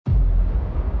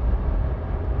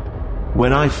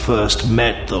When I first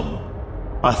met them,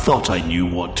 I thought I knew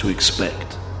what to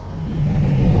expect.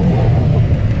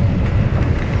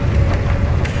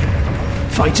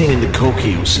 Fighting in the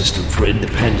Kokio system for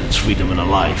independence, freedom, and a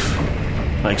life.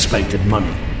 I expected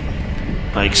money.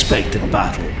 I expected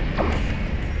battle.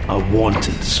 I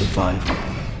wanted survival.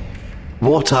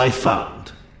 What I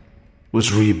found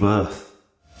was rebirth.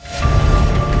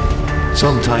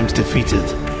 Sometimes defeated,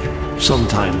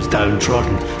 sometimes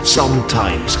downtrodden,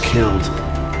 sometimes killed,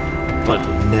 but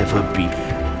never beaten.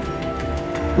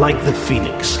 Like the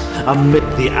phoenix, amid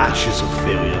the ashes of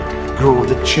failure, grow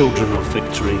the children of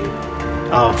victory.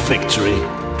 Our victory,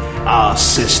 our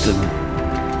system,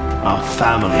 our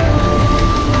family.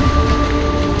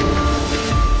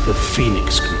 The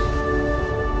Phoenix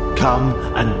Group. Come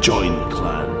and join the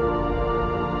clan.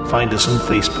 Find us on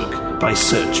Facebook by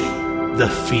searching The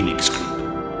Phoenix Group.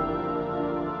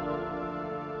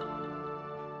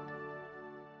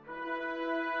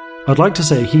 I'd like to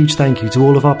say a huge thank you to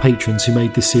all of our patrons who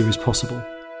made this series possible.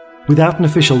 Without an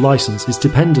official license, it's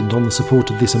dependent on the support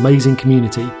of this amazing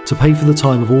community to pay for the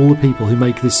time of all the people who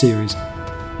make this series.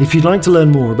 If you'd like to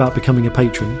learn more about becoming a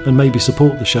patron and maybe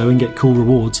support the show and get cool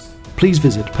rewards, please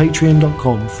visit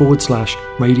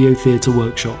patreon.com/Radio Theatre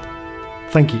Workshop.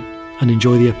 Thank you, and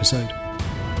enjoy the episode.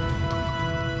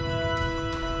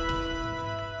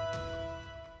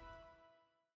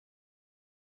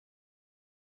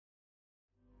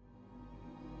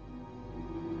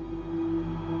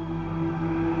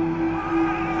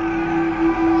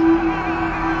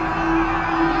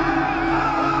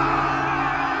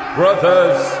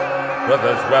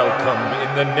 Brothers, welcome. In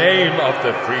the name of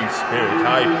the Free Spirit,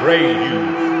 I pray you,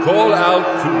 call out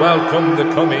to welcome the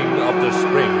coming of the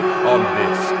spring on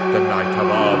this, the night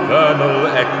of our vernal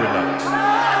equinox.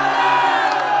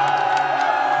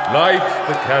 Light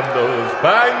the candles,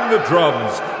 bang the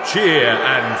drums, cheer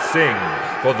and sing,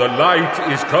 for the light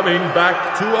is coming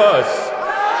back to us.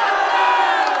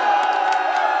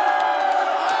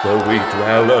 Though we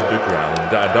dwell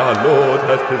underground, and our Lord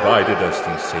has provided us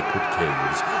these sacred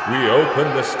caves, we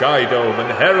open the sky dome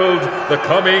and herald the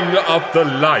coming of the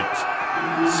light.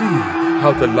 See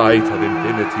how the light of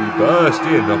infinity burst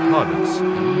in upon us.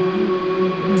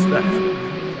 What's that?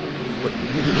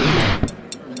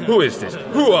 Who is this?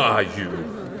 Who are you?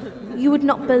 You would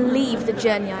not believe the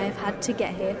journey I have had to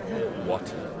get here.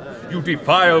 What? You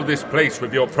defile this place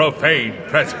with your profane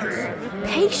presence.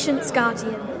 Patience,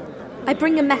 Guardian. I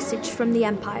bring a message from the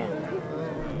Empire.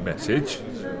 Message?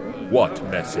 What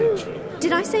message?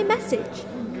 Did I say message?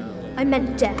 I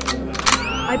meant death.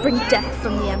 I bring death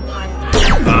from the Empire.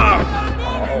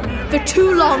 For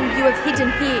too long you have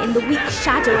hidden here in the weak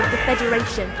shadow of the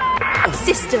Federation.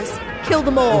 Sisters, kill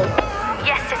them all.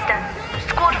 Yes, sister.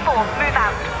 Squad 4, move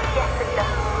out. Yes, sister.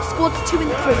 Squads 2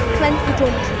 and 3, cleanse the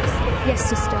dormitories. Yes,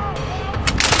 sister.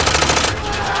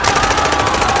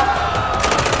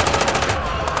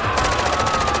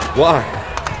 Why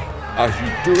are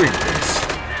you doing this?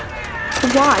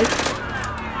 Why?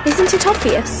 Isn't it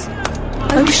obvious?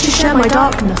 I wish to share my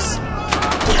darkness.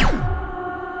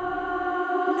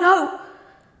 No!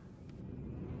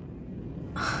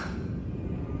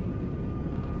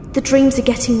 The dreams are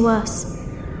getting worse.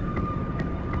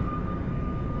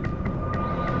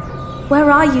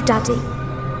 Where are you, Daddy?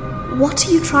 What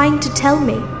are you trying to tell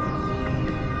me?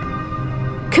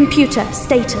 Computer,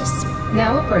 status.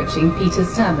 Now approaching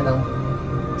Peter's terminal.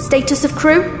 Status of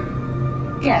crew?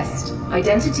 Guest,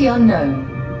 identity unknown.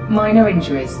 Minor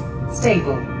injuries.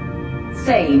 Stable.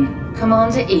 Thane,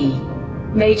 Commander E.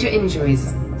 Major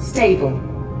injuries. Stable.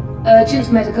 Urgent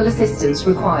medical assistance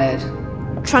required.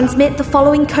 Transmit the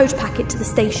following code packet to the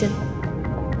station.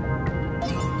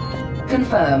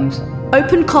 Confirmed.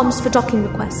 Open comms for docking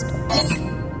request.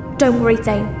 Don't worry,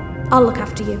 Thane. I'll look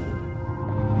after you.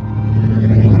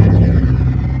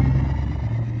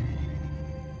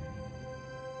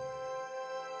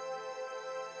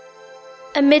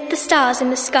 Amid the stars in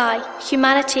the sky,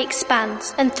 humanity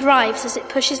expands and thrives as it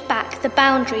pushes back the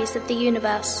boundaries of the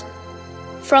universe.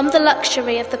 From the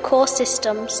luxury of the core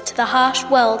systems to the harsh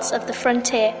worlds of the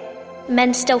frontier,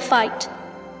 men still fight.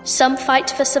 Some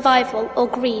fight for survival or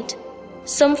greed.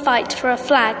 Some fight for a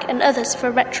flag and others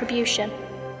for retribution.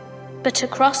 But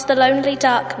across the lonely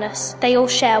darkness, they all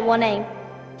share one aim: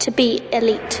 to be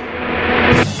elite.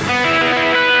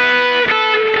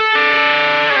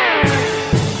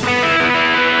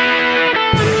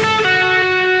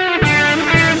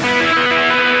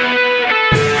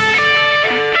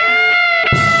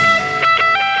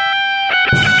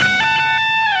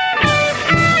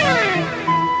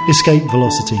 Escape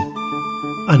Velocity,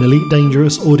 an Elite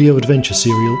Dangerous audio adventure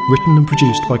serial written and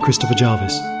produced by Christopher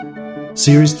Jarvis.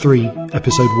 Series 3,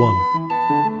 Episode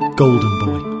 1, Golden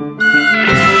Boy.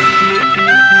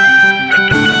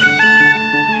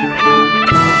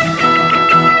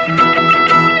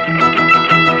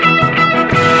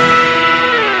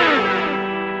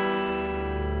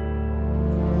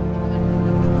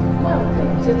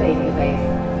 Welcome to Baker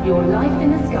Base, your life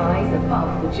in the skies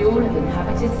above the jewel of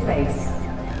inhabited space.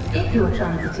 If you're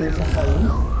transiting to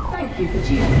home, thank you for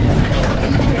choosing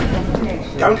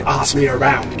destination. Don't ask me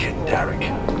around, Kindaric.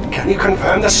 Can you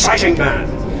confirm the sighting, man?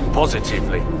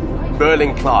 Positively.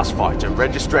 Merlin-class fighter,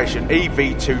 registration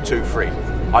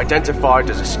EV223. Identified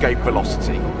as escape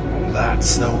velocity.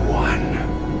 That's the one.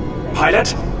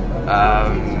 Pilot?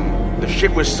 The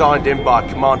ship was signed in by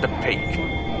Commander Peak.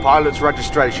 Pilot's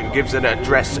registration gives an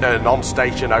address at an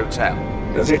on-station hotel.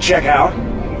 Does it check out?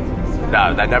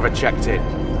 No, they never checked in.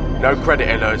 No credit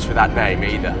alerts for that name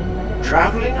either.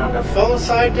 Travelling under false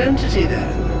identity,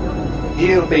 then.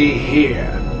 He'll be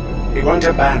here. He won't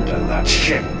abandon that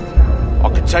ship. I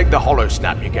could take the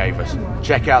holosnap you gave us.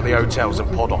 Check out the hotels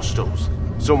and pod hostels.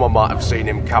 Someone might have seen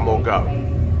him come or go.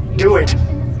 Do it.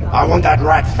 I want that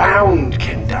rat found,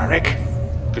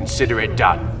 Kindaric. Consider it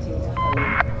done.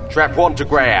 Trap 1 to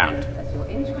Greyhound.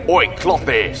 Oi, cloth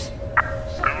ears.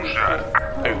 Who's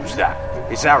that? Who's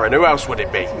that? It's Aaron. Who else would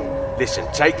it be? Listen,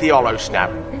 take the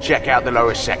holosnap. Check out the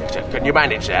lower sector. Can you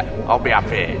manage that? I'll be up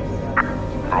here.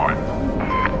 Right.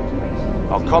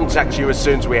 I'll contact you as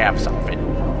soon as we have something.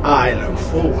 I look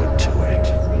forward to it.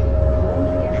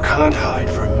 You can't hide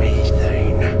from me,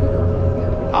 Thane.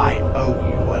 I owe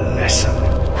you a lesson.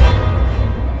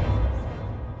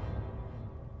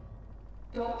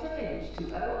 Dr. Finch to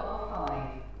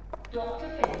OR5. Dr.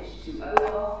 Finch to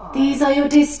OR5. These are your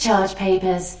discharge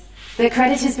papers. The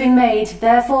credit has been made,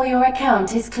 therefore your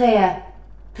account is clear.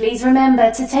 Please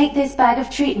remember to take this bag of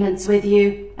treatments with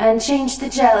you and change the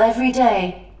gel every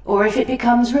day, or if it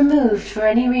becomes removed for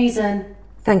any reason.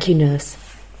 Thank you, nurse.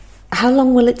 How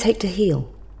long will it take to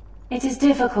heal? It is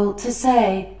difficult to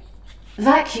say.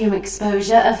 Vacuum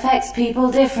exposure affects people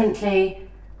differently.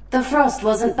 The frost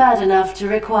wasn't bad enough to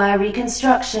require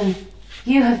reconstruction.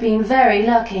 You have been very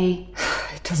lucky.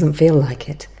 It doesn't feel like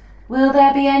it. Will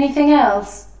there be anything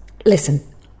else? Listen,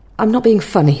 I'm not being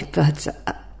funny, but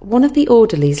one of the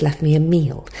orderlies left me a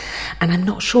meal, and I'm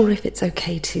not sure if it's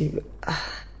okay to...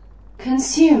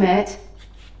 Consume it?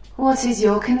 What is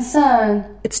your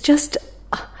concern? It's just...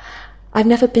 I've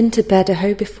never been to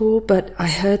Bedaho before, but I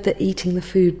heard that eating the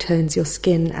food turns your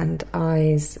skin and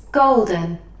eyes...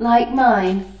 Golden, like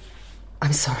mine.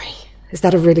 I'm sorry. Is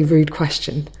that a really rude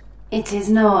question? It is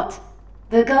not.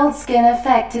 The gold skin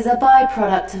effect is a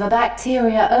byproduct of a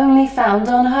bacteria only found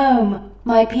on home,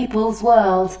 my people's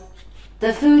world.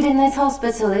 The food in this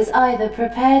hospital is either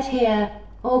prepared here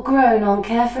or grown on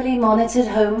carefully monitored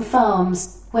home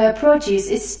farms, where produce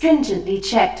is stringently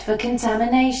checked for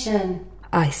contamination.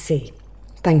 I see.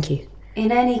 Thank you.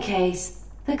 In any case,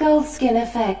 the gold skin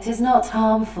effect is not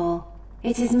harmful.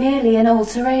 It is merely an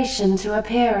alteration to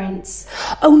appearance.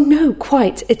 Oh, no,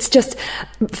 quite. It's just,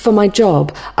 for my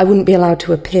job, I wouldn't be allowed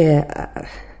to appear...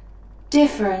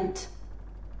 Different.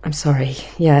 I'm sorry,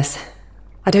 yes.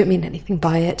 I don't mean anything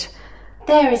by it.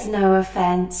 There is no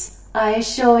offence. I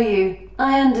assure you,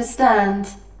 I understand.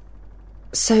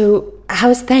 So,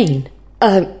 how's Thane?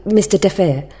 Mr.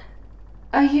 Defeer?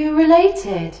 Are you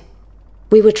related?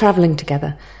 We were travelling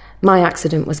together. My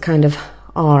accident was kind of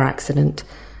our accident.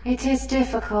 It is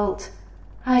difficult.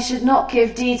 I should not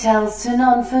give details to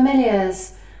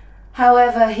non-familiars.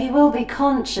 However, he will be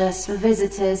conscious for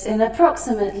visitors in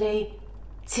approximately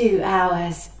 2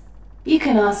 hours. You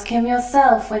can ask him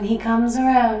yourself when he comes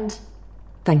around.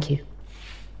 Thank you.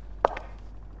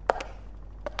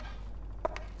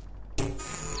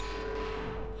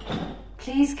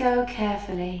 Please go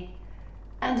carefully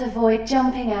and avoid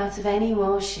jumping out of any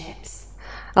more ships.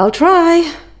 I'll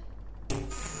try.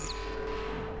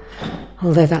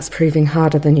 Although that's proving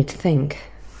harder than you'd think.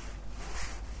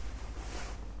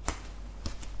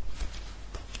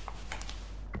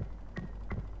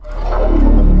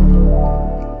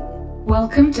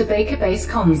 Welcome to Baker Base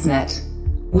CommsNet.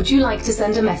 Would you like to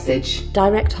send a message?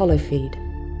 Direct holofeed.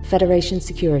 Federation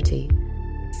Security.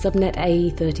 Subnet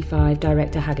AE35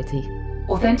 Director Haggerty.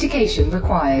 Authentication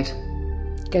required.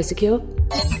 Go secure.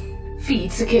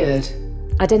 Feed secured.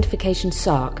 Identification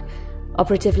SARC.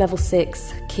 Operative level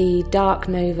 6. Key Dark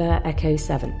Nova Echo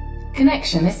 7.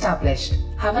 Connection established.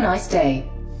 Have a nice day.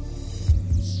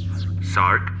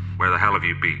 Sark, where the hell have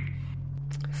you been?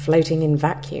 Floating in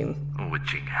vacuum.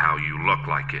 Witching how you look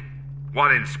like it.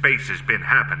 What in space has been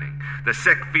happening? The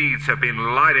sec feeds have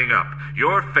been lighting up.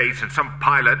 Your face and some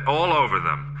pilot all over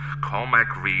them.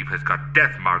 Cormac Reeve has got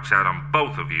death marks out on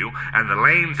both of you, and the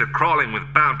lanes are crawling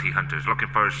with bounty hunters looking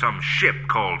for some ship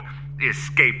called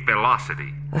Escape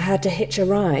Velocity. I had to hitch a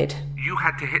ride. You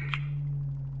had to hitch...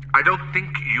 I don't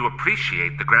think you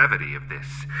appreciate the gravity of this.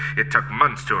 It took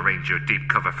months to arrange your deep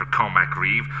cover for Cormac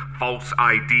Reeve. False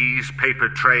IDs, paper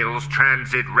trails,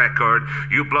 transit record.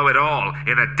 You blow it all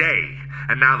in a day.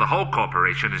 And now the whole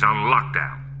corporation is on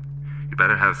lockdown. You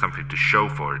better have something to show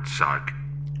for it, Sark.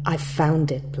 I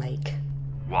found it, Blake.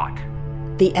 What?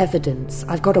 The evidence.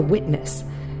 I've got a witness.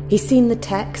 He's seen the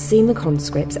text, seen the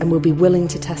conscripts, and will be willing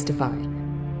to testify.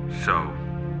 So,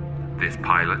 this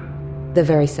pilot? The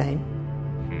very same.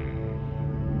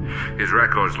 His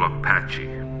records look patchy.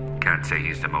 Can't say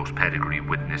he's the most pedigree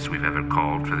witness we've ever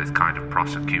called for this kind of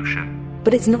prosecution.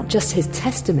 But it's not just his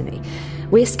testimony.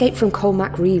 We escaped from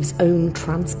Cormac Reeve's own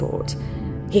transport.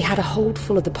 He had a hold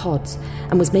full of the pods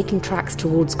and was making tracks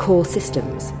towards core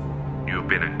systems. You've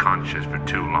been unconscious for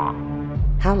too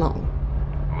long. How long?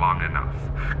 Long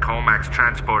enough. Cormac's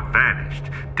transport vanished.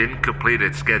 Didn't complete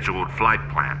its scheduled flight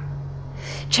plan.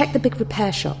 Check the big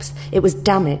repair shops. It was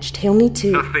damaged. He'll need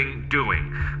to... Nothing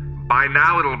doing. By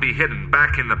now it'll be hidden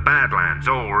back in the Badlands,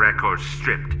 all records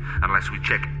stripped. Unless we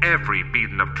check every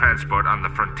beaten-up transport on the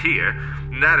frontier,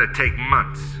 that'd take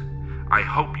months. I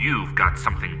hope you've got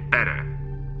something better.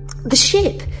 The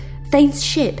ship! Faith's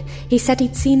ship. He said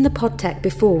he'd seen the pod tech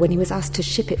before when he was asked to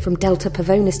ship it from Delta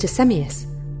Pavonis to Semius.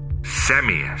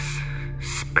 Semius?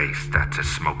 Space, that's a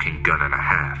smoking gun and a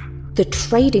half. The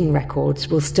trading records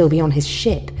will still be on his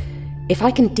ship. If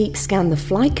I can deep scan the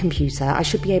flight computer, I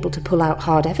should be able to pull out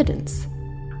hard evidence.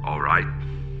 All right.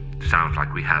 Sounds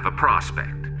like we have a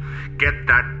prospect. Get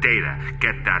that data,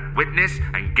 get that witness,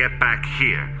 and get back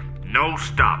here. No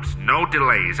stops, no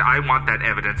delays. I want that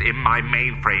evidence in my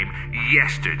mainframe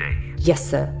yesterday. Yes,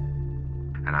 sir.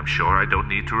 And I'm sure I don't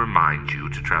need to remind you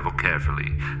to travel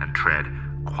carefully and tread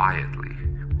quietly.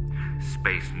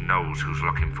 Space knows who's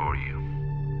looking for you.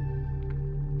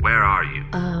 Where are you?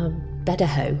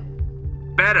 Bedaho.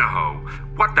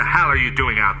 Bedaho? What the hell are you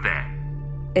doing out there?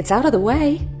 It's out of the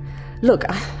way. Look,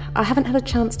 I haven't had a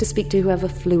chance to speak to whoever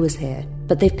flew us here,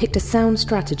 but they've picked a sound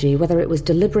strategy, whether it was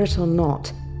deliberate or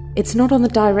not. It's not on the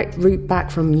direct route back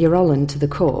from Euroland to the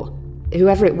core.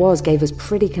 Whoever it was gave us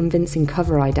pretty convincing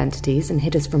cover identities and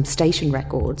hid us from station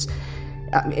records.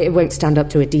 It won't stand up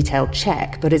to a detailed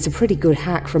check, but it's a pretty good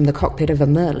hack from the cockpit of a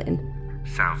Merlin.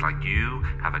 Sounds like you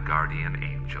have a guardian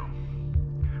angel.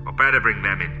 Well, better bring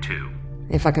them in too.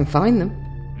 If I can find them.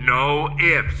 No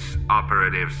ifs,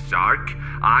 Operative Sark.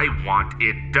 I want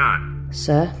it done.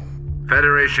 Sir?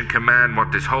 Federation Command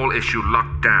want this whole issue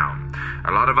locked down.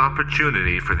 A lot of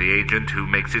opportunity for the agent who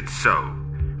makes it so.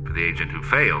 For the agent who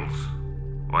fails,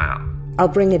 well... I'll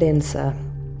bring it in, sir.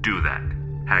 Do that.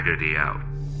 Haggerty out.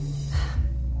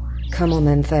 Come on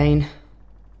then, Thane.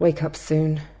 Wake up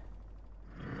soon.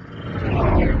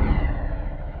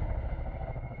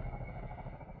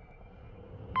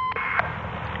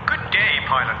 Good day,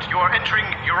 pilot. You are entering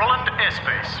Euroland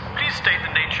airspace. Please state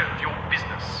the nature of your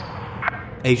business.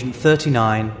 Agent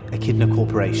 39, Echidna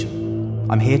Corporation.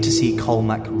 I'm here to see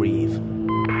Cormac Reeve.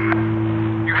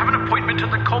 You have an appointment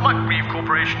at the Cormac Reeve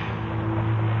Corporation.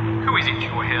 Who is it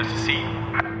you are here to see?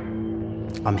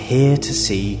 I'm here to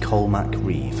see Cormac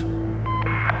Reeve.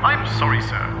 I'm sorry,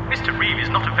 sir. Mr. Reeve is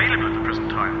not available at the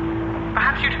present time.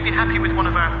 Perhaps you'd be happy with one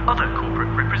of our other corporate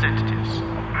representatives.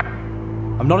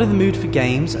 I'm not in the mood for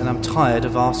games, and I'm tired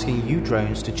of asking you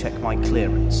drones to check my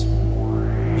clearance.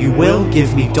 You will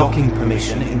give me docking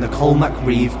permission in the Cormac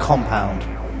Reeve compound.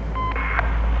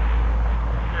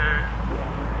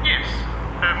 Yes.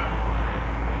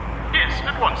 Yes,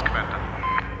 at once, Commander.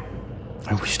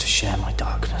 I wish to share my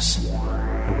darkness.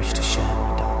 I wish to share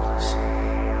my darkness.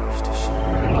 I wish to share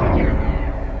my darkness.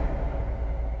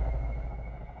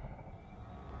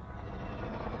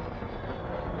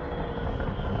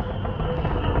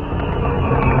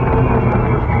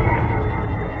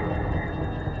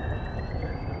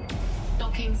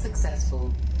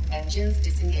 Successful. Engines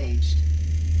disengaged.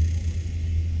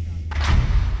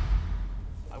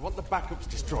 I want the backups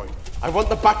destroyed. I want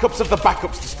the backups of the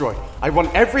backups destroyed. I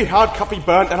want every hard copy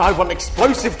burnt, and I want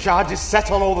explosive charges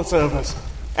set on all the servers.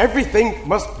 Everything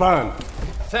must burn.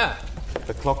 Sir.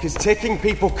 The clock is ticking,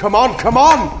 people. Come on, come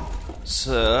on!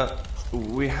 Sir,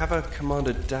 we have a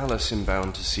Commander Dallas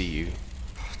inbound to see you.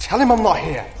 Tell him I'm not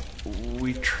here.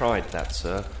 We tried that,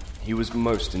 sir. He was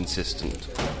most insistent.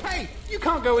 Hey, you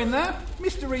can't go in there.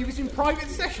 Mr. Reeve is in private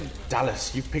session.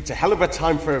 Dallas, you've picked a hell of a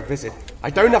time for a visit.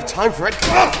 I don't have time for it.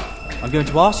 I'm going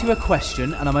to ask you a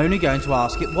question, and I'm only going to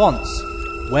ask it once.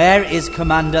 Where is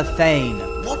Commander Thane?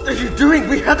 What are you doing?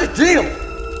 We had a deal.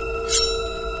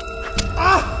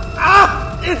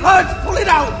 It hurts! Pull it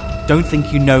out! Don't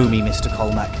think you know me, Mr.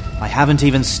 Colmack. I haven't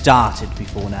even started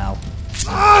before now.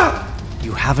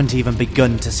 You haven't even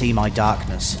begun to see my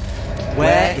darkness.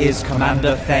 Where is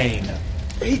Commander Thane?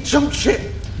 He jumped ship.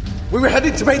 We were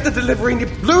headed to make the delivery and he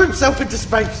blew himself into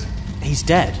space. He's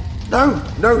dead? No,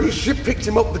 his ship picked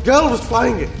him up. The girl was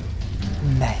flying it.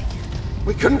 May.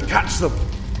 We couldn't catch them.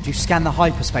 Did you scan the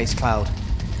hyperspace cloud?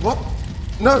 What?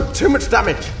 No, too much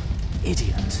damage.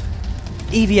 Idiot.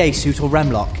 EVA suit or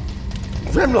Remlock?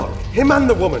 Remlock, him and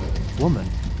the woman. Woman?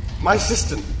 My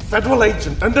assistant, federal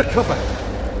agent, undercover.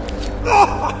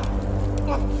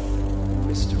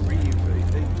 Mr.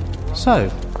 Reeve, So,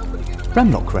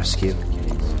 Remlock rescue.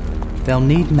 They'll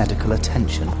need medical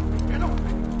attention.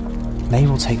 May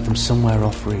will take them somewhere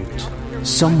off route.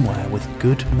 Somewhere with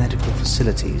good medical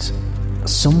facilities.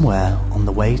 Somewhere on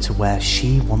the way to where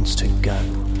she wants to go.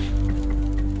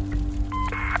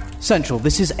 Central,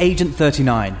 this is Agent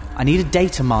 39. I need a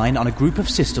data mine on a group of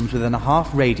systems within a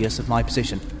half radius of my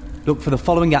position. Look for the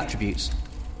following attributes.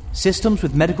 Systems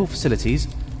with medical facilities,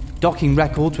 docking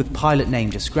records with pilot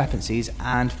name discrepancies,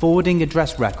 and forwarding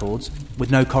address records with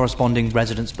no corresponding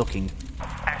residence booking.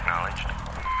 Acknowledged.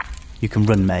 You can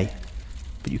run, May,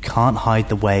 but you can't hide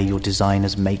the way your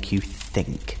designers make you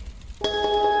think.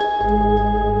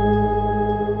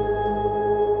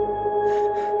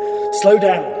 Slow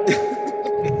down.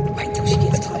 Wait till she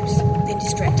gets close, then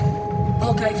distract her.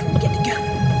 I'll go for and get the gun.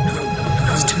 No,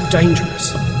 that's too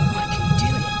dangerous. I can do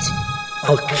it.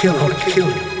 I'll kill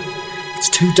you. It's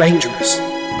too dangerous.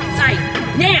 Say,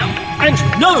 now! Andrew,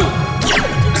 no!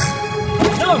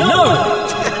 No!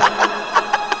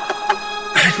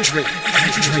 Andrew.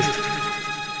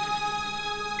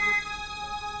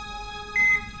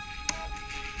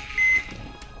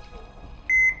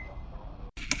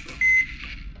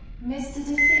 Mr.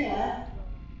 DeFeer?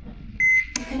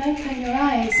 You can open your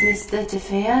eyes, Mr.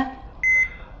 DeFeer.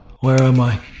 Where am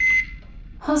I?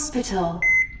 Hospital.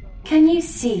 Can you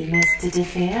see, Mr.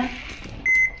 DeFeer?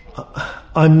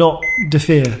 I'm not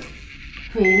DeFeer.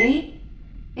 Really?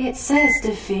 It says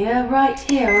DeFeer right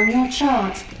here on your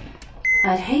chart.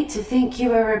 I'd hate to think you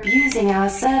were abusing our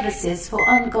services for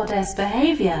ungoddess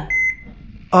behaviour.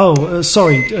 Oh,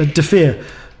 sorry, DeFeer.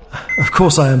 Of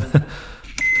course I am.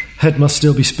 Head must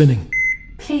still be spinning.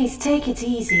 Please take it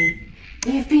easy.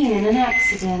 You've been in an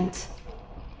accident.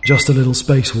 Just a little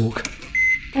spacewalk.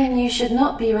 Then you should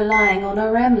not be relying on a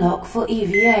Remlock for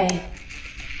EVA.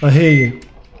 I hear you.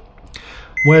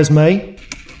 Where's May?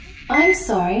 I'm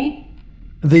sorry.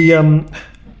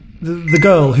 The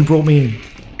girl who brought me in.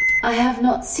 I have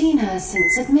not seen her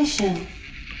since admission.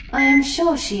 I am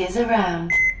sure she is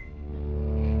around.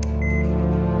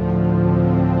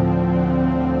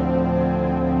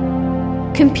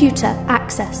 Computer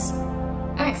access.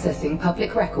 Accessing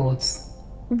public records.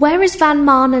 Where is Van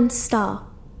Maanen Star?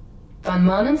 Van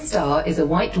Maanen Star is a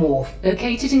white dwarf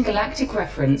located in galactic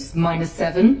reference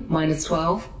 -7,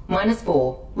 -12,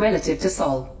 -4, relative to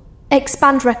Sol.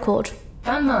 Expand record.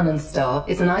 Van Maanen Star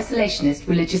is an isolationist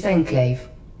religious enclave.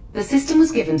 The system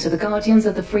was given to the Guardians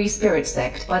of the Free Spirit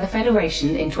sect by the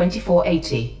Federation in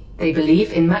 2480. They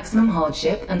believe in maximum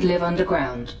hardship and live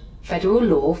underground. Federal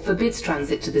law forbids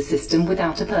transit to the system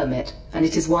without a permit, and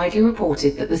it is widely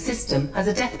reported that the system has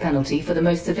a death penalty for the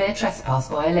most severe trespass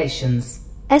violations.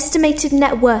 Estimated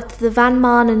net worth of the Van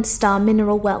Maanen Star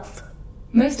mineral wealth.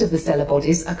 Most of the stellar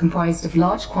bodies are comprised of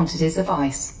large quantities of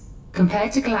ice.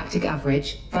 Compared to galactic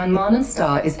average, Van Maanen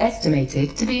Star is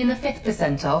estimated to be in the 5th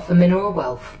percentile for mineral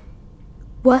wealth.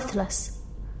 Worthless.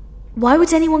 Why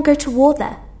would anyone go to war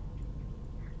there?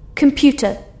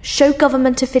 Computer, show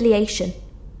government affiliation.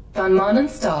 Van Maanen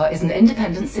Star is an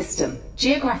independent system,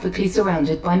 geographically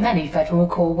surrounded by many federal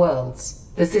core worlds.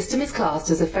 The system is classed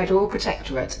as a federal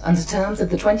protectorate under terms of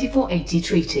the 2480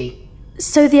 Treaty.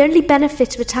 So the only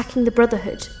benefit of attacking the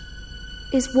Brotherhood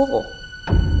is war.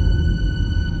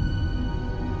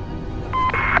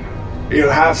 You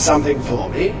have something for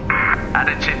me? Had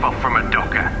a tip-off from a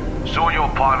docker. Saw your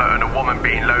pilot and a woman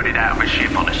being loaded out of a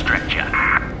ship on a stretcher.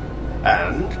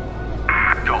 And?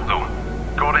 Got them.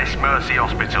 Goddess Mercy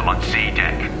Hospital on C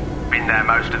deck. Been there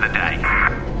most of the day.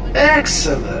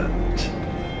 Excellent.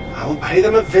 I'll pay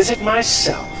them a visit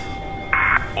myself.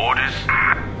 Orders?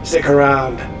 Stick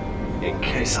around, in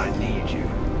case I need you.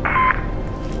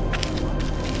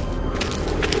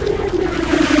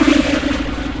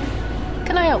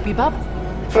 Can I help you, bub?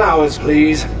 Flowers,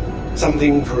 please.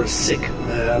 Something for a sick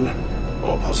man.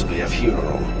 Or possibly a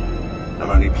funeral. I'm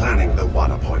only planning the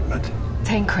one appointment.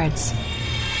 10 creds.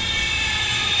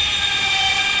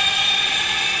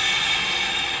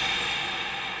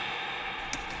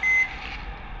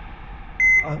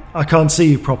 I can't see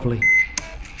you properly.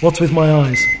 What's with my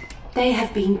eyes? They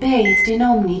have been bathed in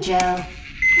Omnigel.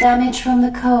 Damage from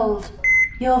the cold.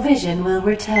 Your vision will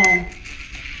return.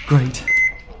 Great.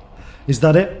 Is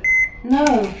that it?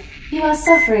 No. You are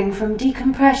suffering from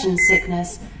decompression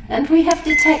sickness, and we have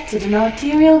detected an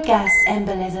arterial gas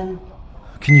embolism.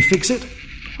 Can you fix it?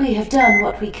 We have done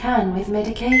what we can with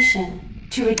medication.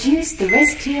 To reduce the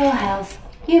risk to your health,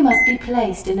 you must be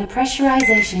placed in a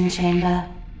pressurization chamber.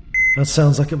 That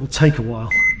sounds like it will take a while.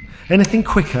 Anything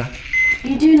quicker?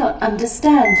 You do not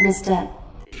understand, Mr.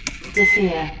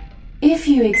 DeFeer. If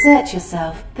you exert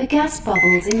yourself, the gas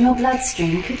bubbles in your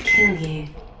bloodstream could kill you.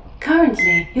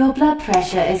 Currently, your blood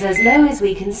pressure is as low as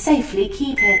we can safely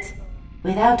keep it.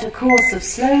 Without a course of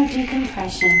slow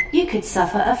decompression, you could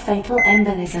suffer a fatal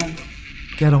embolism.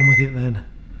 Get on with it then.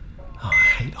 Oh,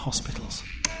 I hate hospitals.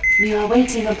 We are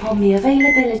waiting upon the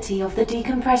availability of the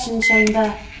decompression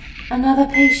chamber. Another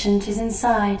patient is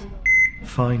inside.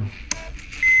 Fine.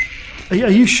 Are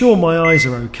you sure my eyes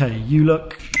are okay? You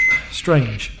look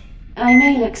strange. I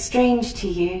may look strange to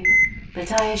you,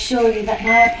 but I assure you that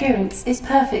my appearance is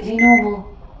perfectly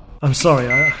normal. I'm sorry,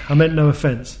 I meant no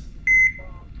offence.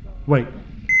 Wait,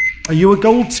 are you a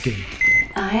Goldskin?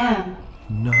 I am.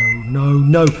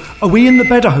 No. Are we in the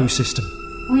Bedaho system?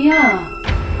 We are.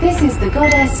 This is the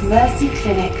Goddess Mercy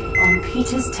Clinic on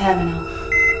Peter's Terminal.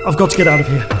 I've got to get out of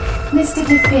here. Mr.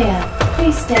 DeFeer,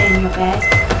 please stay in your bed.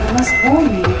 I must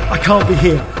warn you. I can't be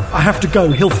here. I have to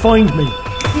go. He'll find me.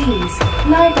 Please,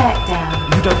 lie back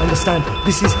down. You don't understand.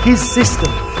 This is his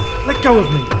system. Let go of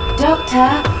me. Doctor,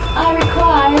 I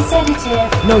require a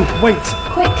sedative. No, wait.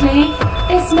 Quickly.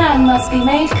 This man must be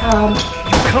made calm.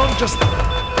 You can't just...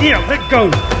 Here, let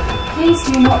go. Please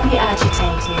do not be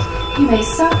agitated. You may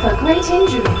suffer great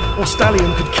injury. Or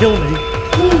Stallion could kill me.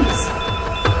 Please.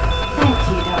 Thank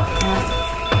you, Doctor.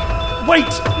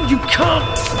 Wait, you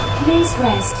can't. Please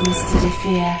rest, Mr.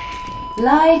 DeFeer.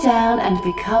 Lie down and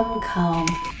become calm.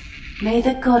 May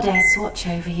the goddess watch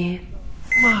over you.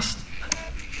 Must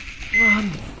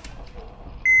run.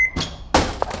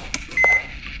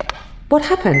 What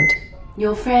happened?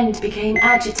 Your friend became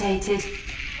agitated.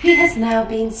 He has now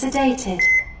been sedated.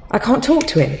 I can't talk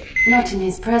to him. Not in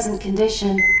his present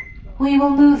condition. We will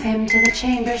move him to the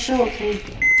chamber shortly.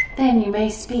 Then you may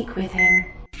speak with him.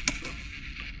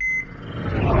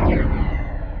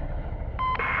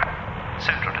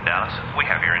 Central to Dallas, we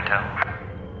have your intel.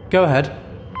 Go ahead.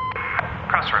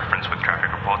 Cross-reference with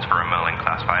traffic reports for a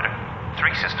Merlin-class fighter.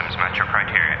 3 systems match your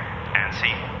criteria.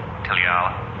 Ansi,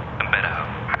 Tiliala, and Bedaho.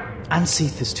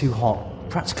 Anseath is too hot.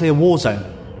 Practically a war zone.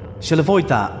 She'll avoid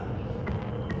that.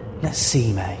 Let's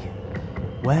see, May.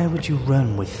 Where would you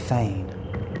run with Thane?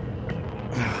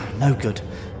 No good.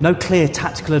 No clear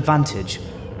tactical advantage.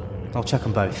 I'll check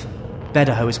on both.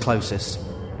 Bedaho is closest.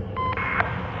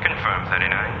 Confirm,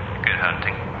 39. Good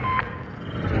hunting.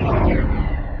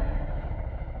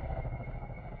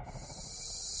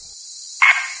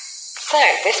 So,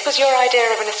 this was your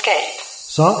idea of an escape?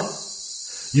 Sark?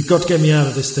 You've got to get me out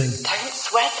of this thing. Don't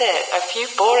sweat it. A few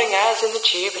boring hours in the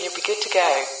tube and you'll be good to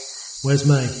go. Where's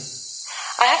May?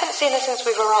 I haven't seen her since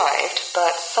we've arrived,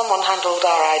 but someone handled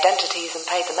our identities and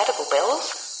paid the medical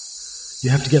bills.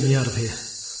 You have to get me out of here.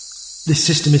 This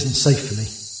system isn't safe for me.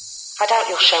 I doubt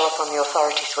you'll show up on the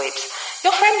authority sweeps.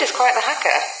 Your friend is quite the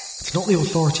hacker. It's not the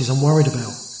authorities I'm worried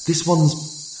about. This one's...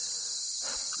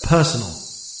 personal.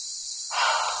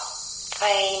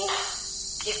 Thane,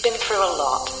 you've been through a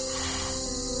lot.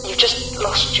 You've just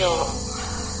lost your...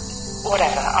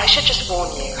 whatever. I should just warn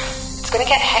you. It's going to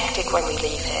get hectic when we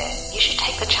leave here. You should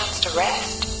take the chance to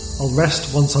rest. I'll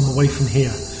rest once I'm away from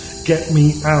here. Get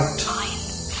me out.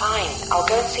 Fine. I'll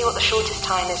go and see what the shortest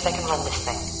time is they can run this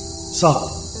thing.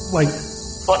 Sark, wait.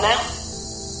 What now?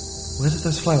 Where did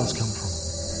those flowers come from?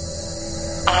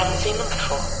 I haven't seen them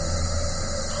before.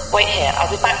 Wait here. I'll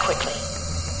be back quickly.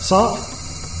 Sark?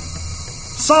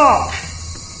 Sark!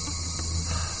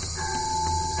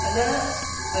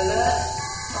 Alert.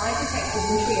 Fire detectors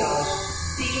in triage.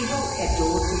 Sealing bulkhead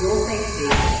doors for your safety.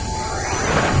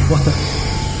 What the...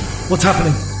 What's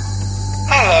happening?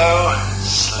 Hello,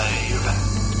 slave.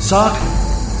 Sark?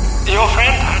 Your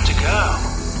friend had to go.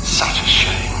 Such a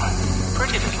shame.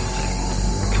 Pretty little thing.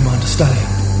 Commander Stallion.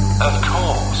 Of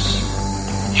course.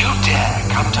 You dare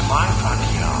come to my front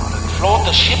yard and flaunt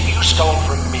the ship you stole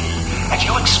from me, and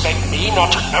you expect me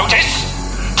not to notice?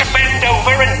 To bend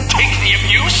over and take the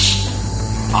abuse?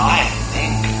 I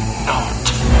think not.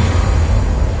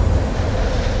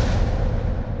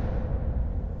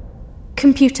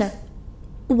 Computer,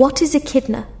 what is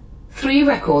echidna? 3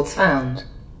 records found.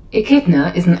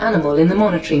 Echidna is an animal in the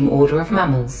monotremes order of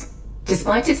mammals.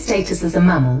 Despite its status as a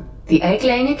mammal, the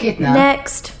egg-laying echidna...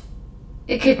 Next.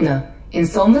 Echidna, in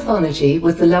Sol mythology,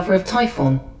 was the lover of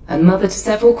Typhon and mother to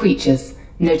several creatures,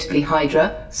 notably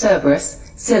Hydra,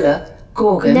 Cerberus, Scylla,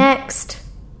 Gorgon... Next.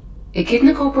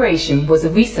 Echidna Corporation was a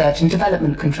research and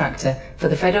development contractor for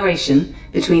the Federation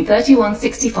between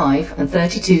 3165 and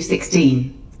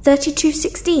 3216.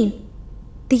 3216?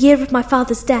 The year of my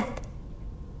father's death.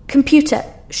 Computer,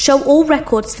 show all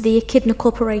records for the Echidna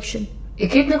Corporation.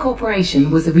 Echidna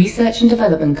Corporation was a research and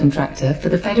development contractor for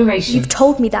the Federation... You've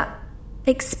told me that.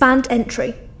 Expand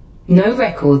entry. No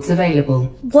records available.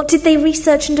 What did they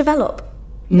research and develop?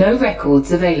 No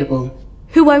records available.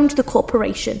 Who owned the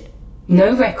corporation?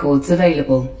 No records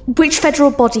available. Which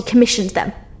federal body commissioned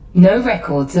them? No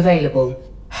records available.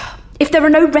 If there are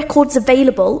no records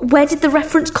available, where did the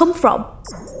reference come from?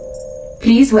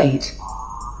 Please wait.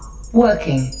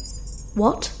 Working.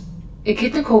 What?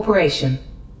 Echidna Corporation.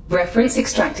 Reference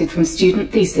extracted from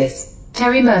student thesis.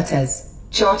 Terry Mertes.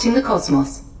 Charting the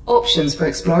Cosmos. Options for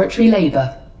exploratory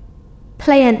labour.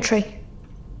 Play entry.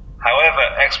 However,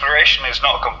 exploration is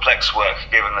not complex work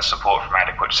given the support from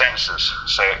adequate sensors,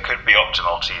 so it could be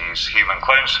optimal to use human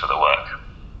clones for the work.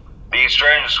 These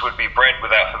drones would be bred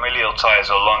without familial ties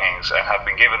or longings and have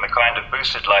been given the kind of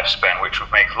boosted lifespan which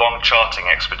would make long charting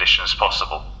expeditions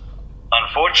possible.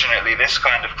 Unfortunately, this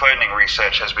kind of cloning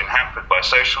research has been hampered by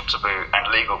social taboo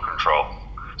and legal control.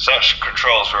 Such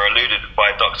controls were eluded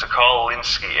by Dr. Carl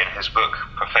Linsky in his book,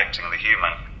 Perfecting the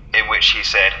Human, in which he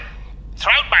said,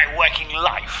 "Throughout my working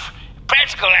life,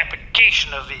 practical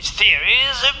application of these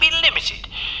theories have been limited.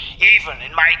 Even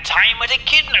in my time at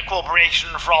Echidna Corporation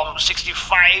from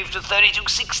 65 to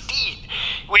 3216,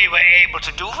 we were able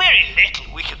to do very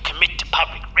little we could commit to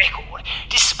public record,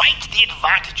 despite the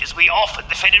advantages we offered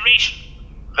the Federation.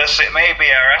 Thus it may be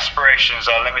our aspirations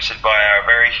are limited by our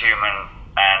very human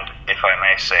and, if I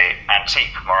may say,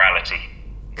 antique morality."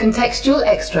 Contextual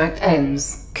extract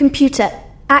ends. Computer,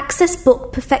 access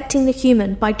book Perfecting the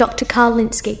Human by Dr. Carl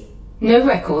Linsky. No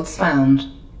records found.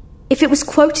 If it was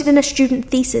quoted in a student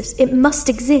thesis, it must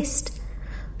exist.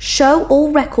 Show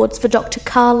all records for Dr.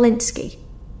 Carl Linsky.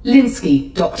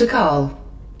 Linsky, Dr. Carl.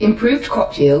 Improved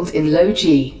crop yield in low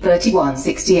G,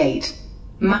 3168.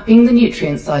 Mapping the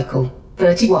nutrient cycle,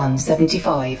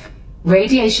 3175.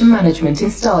 Radiation management in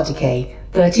star decay,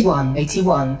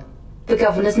 3181. The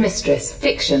Governor's Mistress,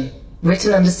 fiction.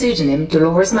 Written under pseudonym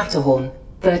Dolores Matterhorn,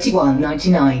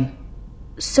 3199.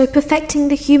 So Perfecting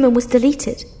the Human was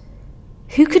deleted.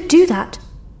 Who could do that?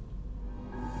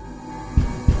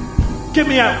 Get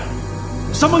me out!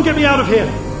 Someone get me out of here!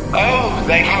 Oh,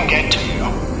 they can get to you.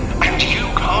 And you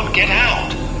can't get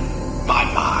out. My.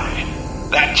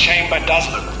 That chamber does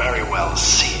look very well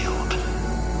sealed.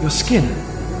 Your skin?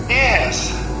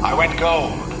 Yes, I went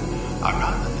gold. I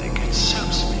rather think it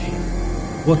suits me.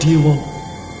 What do you want?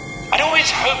 I'd always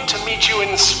hoped to meet you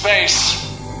in space.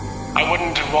 I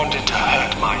wouldn't have wanted to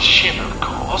hurt my ship, of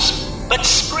course, but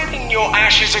spreading your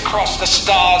ashes across the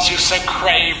stars you so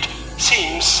craved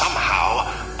seems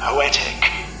somehow poetic.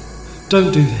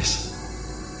 Don't do this.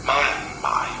 My,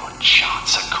 your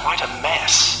charts are quite a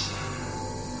mess.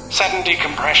 Sudden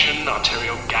decompression,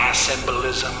 arterial gas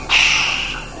embolism.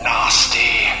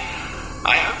 Nasty.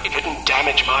 I hope you didn't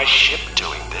damage my ship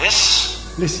doing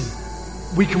this. Listen,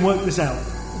 we can work this out.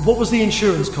 What was the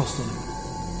insurance cost on it?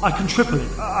 I can triple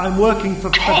it. I'm working for...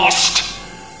 Cost?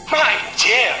 My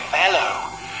dear fellow,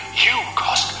 you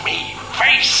cost me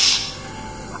face.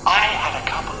 I had a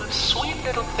couple of sweet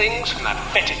little things from that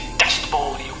fetid dust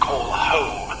ball you call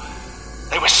home.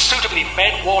 They were suitably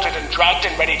fed, watered and drugged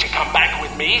and ready to come back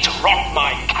with me to rock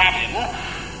my cabin.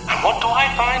 And what do I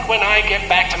find when I get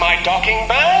back to my docking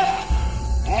berth?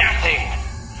 Nothing.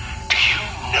 Do you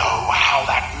know how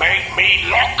that made me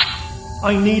look?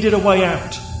 I needed a way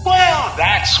out. Well,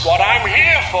 that's what I'm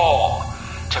here for.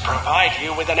 To provide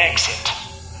you with an exit.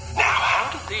 Now,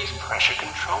 how do these pressure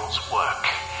controls work?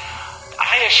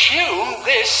 I assume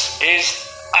this is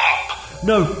up.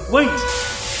 No, wait.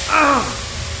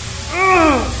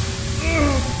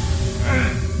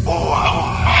 Oh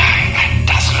my, that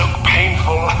does look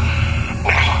painful.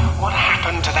 Now, what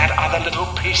happened to that other little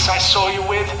piece I saw you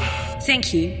with?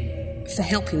 Thank you for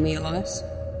helping me, Elias.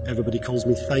 Everybody calls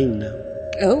me Thane now.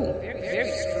 Oh,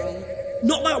 very strong.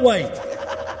 Not that way!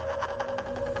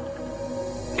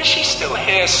 Is she still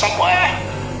here somewhere?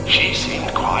 She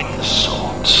seemed quite the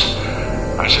sort.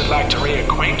 I should like to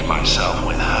reacquaint myself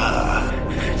with her.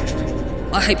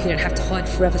 I hope you don't have to hide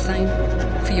forever, Thane.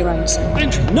 For your own sake.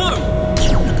 Andrew, no!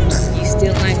 You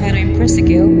still know how to impress a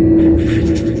girl.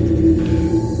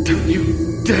 Don't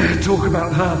you dare talk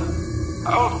about her.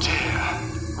 Oh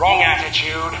dear. Wrong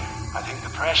attitude. I think the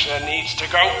pressure needs to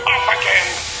go up again.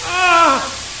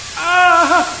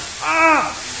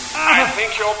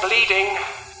 think you're bleeding.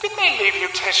 Did they leave you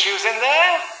tissues in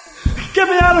there? Get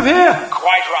me out of here!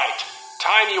 Quite right.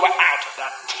 Time you were out of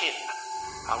that tin.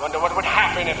 I wonder what would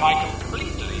happen if I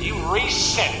completely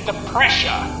reset the pressure.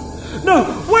 No,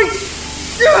 wait!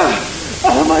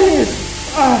 Oh, my ears!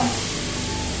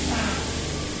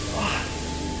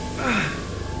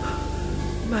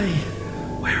 May,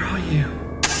 where are you?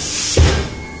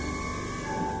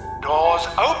 Doors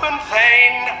open,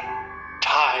 Thane.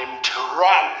 Time to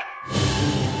run.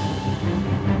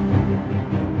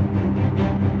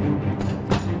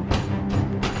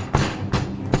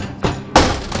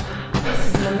 This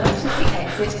is an emergency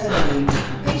exit only.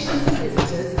 Patients and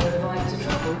visitors are advised to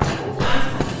travel to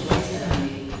authorized passageways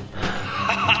only.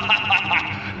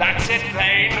 That's it,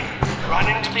 Thane. Run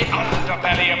into the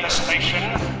underbelly of the station,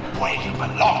 where you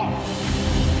belong.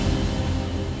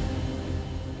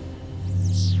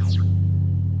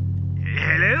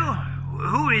 Hello?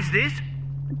 Who is this?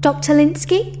 Dr.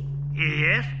 Linsky?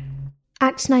 Yes?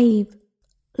 Act naive.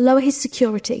 Lower his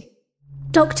security.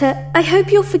 Doctor, I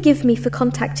hope you'll forgive me for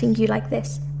contacting you like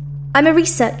this. I'm a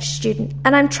research student,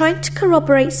 and I'm trying to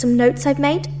corroborate some notes I've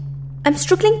made. I'm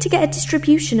struggling to get a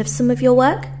distribution of some of your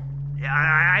work.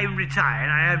 I'm retired,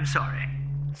 I am sorry.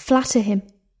 Flatter him.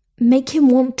 Make him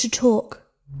want to talk.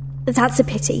 That's a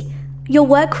pity. Your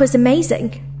work was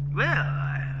amazing. Well,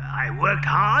 I worked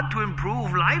hard to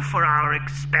improve life for our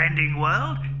expanding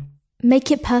world. Make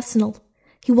it personal.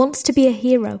 He wants to be a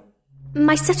hero.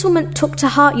 My settlement took to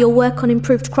heart your work on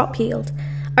improved crop yield.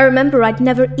 I remember I'd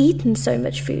never eaten so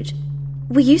much food.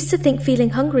 We used to think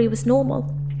feeling hungry was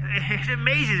normal. It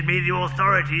amazes me the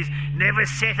authorities never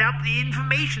set up the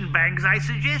information banks I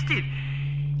suggested.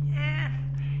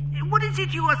 What is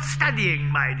it you are studying,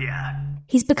 my dear?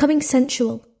 He's becoming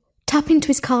sensual. Tap into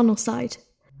his carnal side.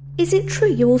 Is it true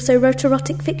you also wrote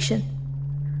erotic fiction?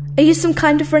 Are you some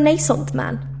kind of Renaissance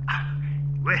man?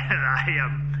 Well,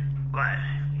 well,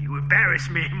 you embarrass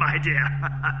me, my dear.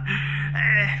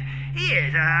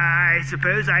 Yes, I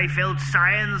suppose I felt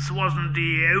science wasn't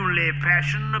the only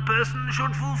passion a person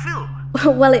should fulfill.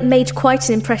 Well, it made quite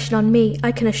an impression on me,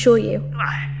 I can assure you.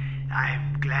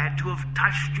 I'm glad to have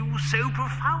touched you so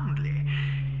profoundly.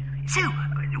 So,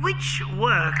 which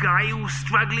work are you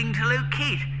struggling to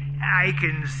locate? I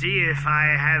can see if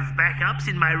I have backups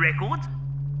in my records.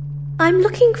 I'm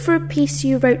looking for a piece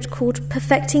you wrote called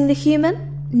Perfecting the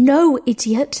Human. No,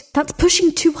 idiot. That's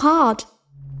pushing too hard.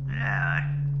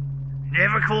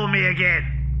 Never call me again.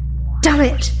 Damn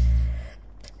it.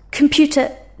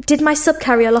 Computer, did my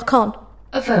subcarrier lock on?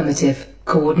 Affirmative.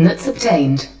 Coordinates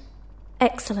obtained.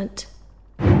 Excellent.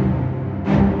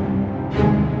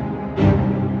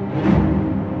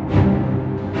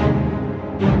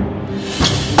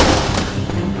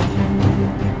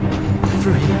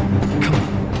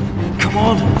 Come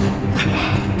on.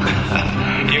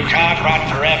 You can't run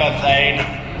forever, Thane.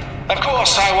 Of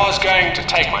course, I was going to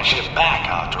take my ship back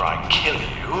after I kill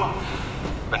you,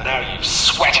 but now you've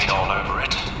sweated all over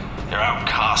it. Your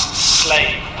outcast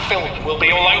slave filth will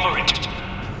be all over it.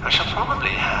 I shall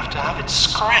probably have to have it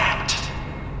scrapped.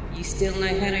 You still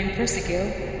know how to impress a girl?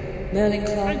 Merlin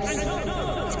clubs.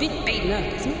 It's a bit beaten up,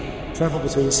 isn't it? Travel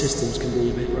between systems can be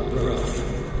a bit rough.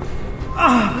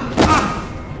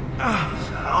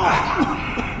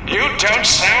 You don't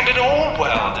sound at all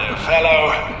well, dear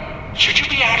fellow. Should you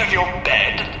be out of your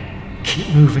bed? Keep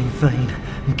moving, Thane,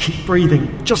 and keep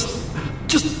breathing. Just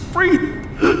breathe.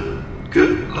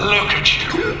 Look at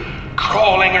you,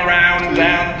 crawling around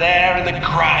down there in the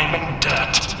grime and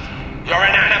dirt. You're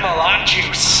an animal, aren't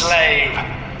you, slave?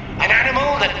 An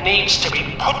animal that needs to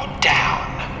be put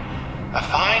down. A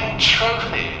fine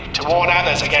trophy to warn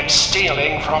others against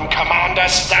stealing from Commander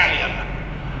Stallion.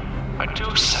 I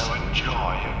do so enjoy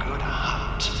a good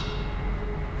hunt.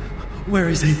 Where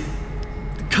is he?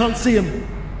 Can't see him.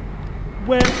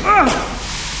 Where?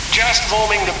 Just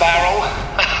forming the barrel.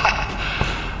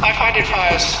 I find it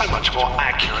fires so much more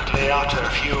accurately after a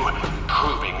few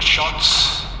proving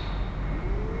shots.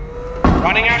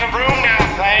 Running out of room now,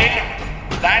 Thane.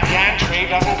 That gantry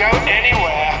doesn't go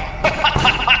anywhere.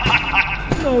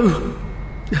 No.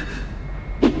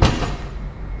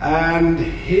 And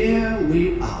here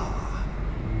we are.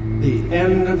 The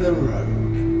end of the road.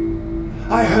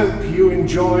 I hope you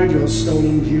enjoyed your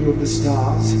stolen view of the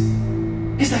stars.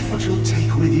 Is that what you'll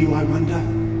take with you, I wonder?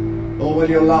 Or will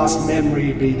your last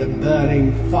memory be the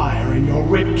burning fire in your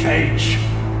ribcage?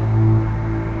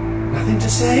 Nothing to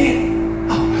say?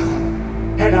 Oh,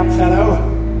 well. Head up, fellow.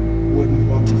 Wouldn't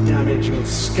want to damage your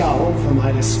skull for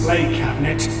my display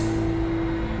cabinet.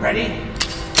 Ready?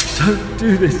 Don't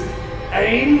do this.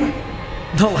 Aim.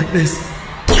 Not like this.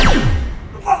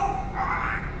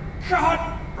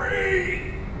 Can't breathe.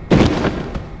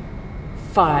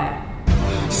 Fire.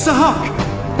 Sark!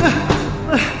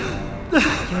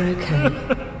 You're okay.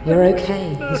 You're okay.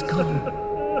 He's gone.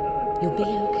 You'll be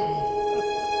okay.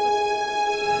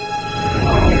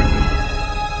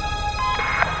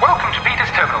 Welcome to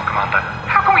Peter's Terminal, Commander.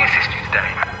 How can we assist you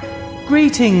today?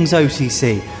 Greetings,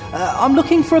 OCC. I'm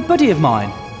looking for a buddy of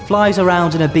mine. Flies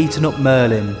around in a beaten-up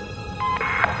Merlin.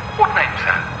 What name,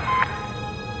 sir?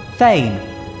 Thane.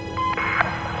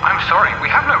 I'm sorry, we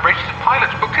have no registered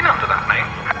pilots booked in under that name.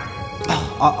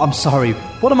 I'm sorry.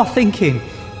 What am I thinking?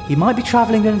 He might be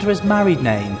travelling under his married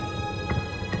name.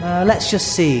 Let's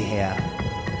just see here.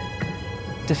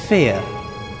 DeFeer.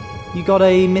 You got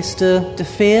a Mr.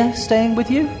 DeFeer staying with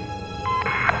you?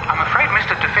 I'm afraid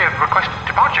Mr. DeFeer requested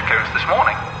departure clearance this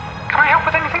morning. Can I help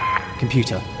with anything?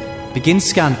 Computer. Begin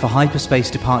scan for hyperspace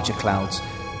departure clouds.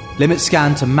 Limit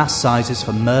scan to mass sizes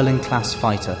for Merlin-class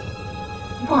fighter.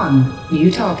 1. New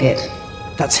target.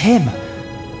 That's him!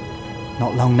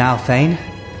 Not long now, Thane.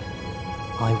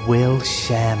 I will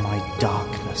share my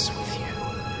darkness with you.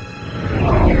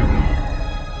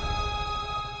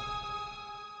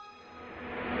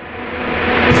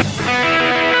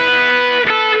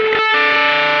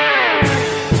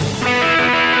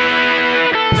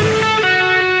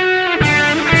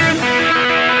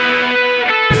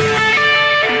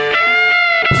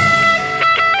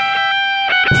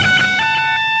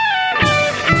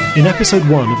 In episode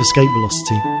 1 of Escape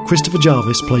Velocity, Christopher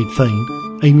Jarvis played Thane,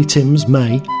 Amy Timms,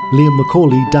 May, Liam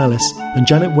McCauley, Dallas, and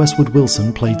Janet Westwood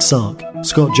Wilson played Sark.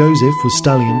 Scott Joseph was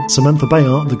Stallion, Samantha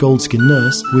Bayard, the Goldskin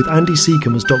Nurse, with Andy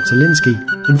Seacombe as Dr. Linsky,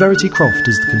 and Verity Croft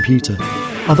as the computer.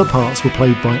 Other parts were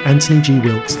played by Anthony G.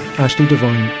 Wilkes, Ashley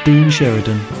Devine, Dean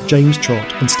Sheridan, James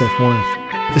Trott, and Steph Wyeth.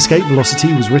 Escape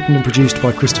Velocity was written and produced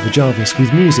by Christopher Jarvis,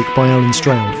 with music by Alan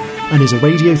Stroud, and is a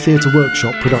Radio Theatre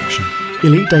Workshop production.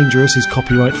 Elite Dangerous is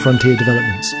copyright Frontier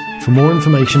Developments. For more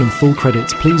information and full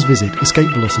credits, please visit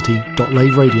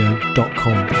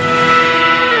escapevelocity.laveradio.com.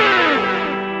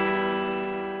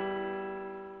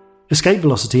 Escape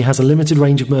Velocity has a limited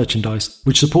range of merchandise,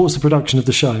 which supports the production of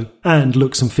the show and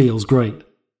looks and feels great.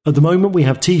 At the moment we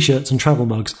have t-shirts and travel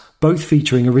mugs, both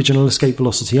featuring original Escape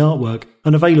Velocity artwork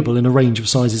and available in a range of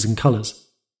sizes and colours.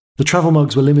 The travel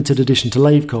mugs were limited edition to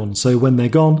LaveCon, so when they're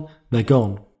gone, they're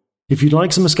gone. If you'd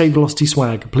like some Escape Velocity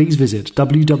swag, please visit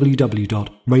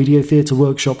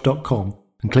www.radiotheatreworkshop.com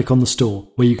and click on the store,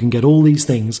 where you can get all these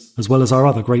things as well as our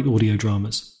other great audio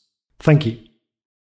dramas. Thank you.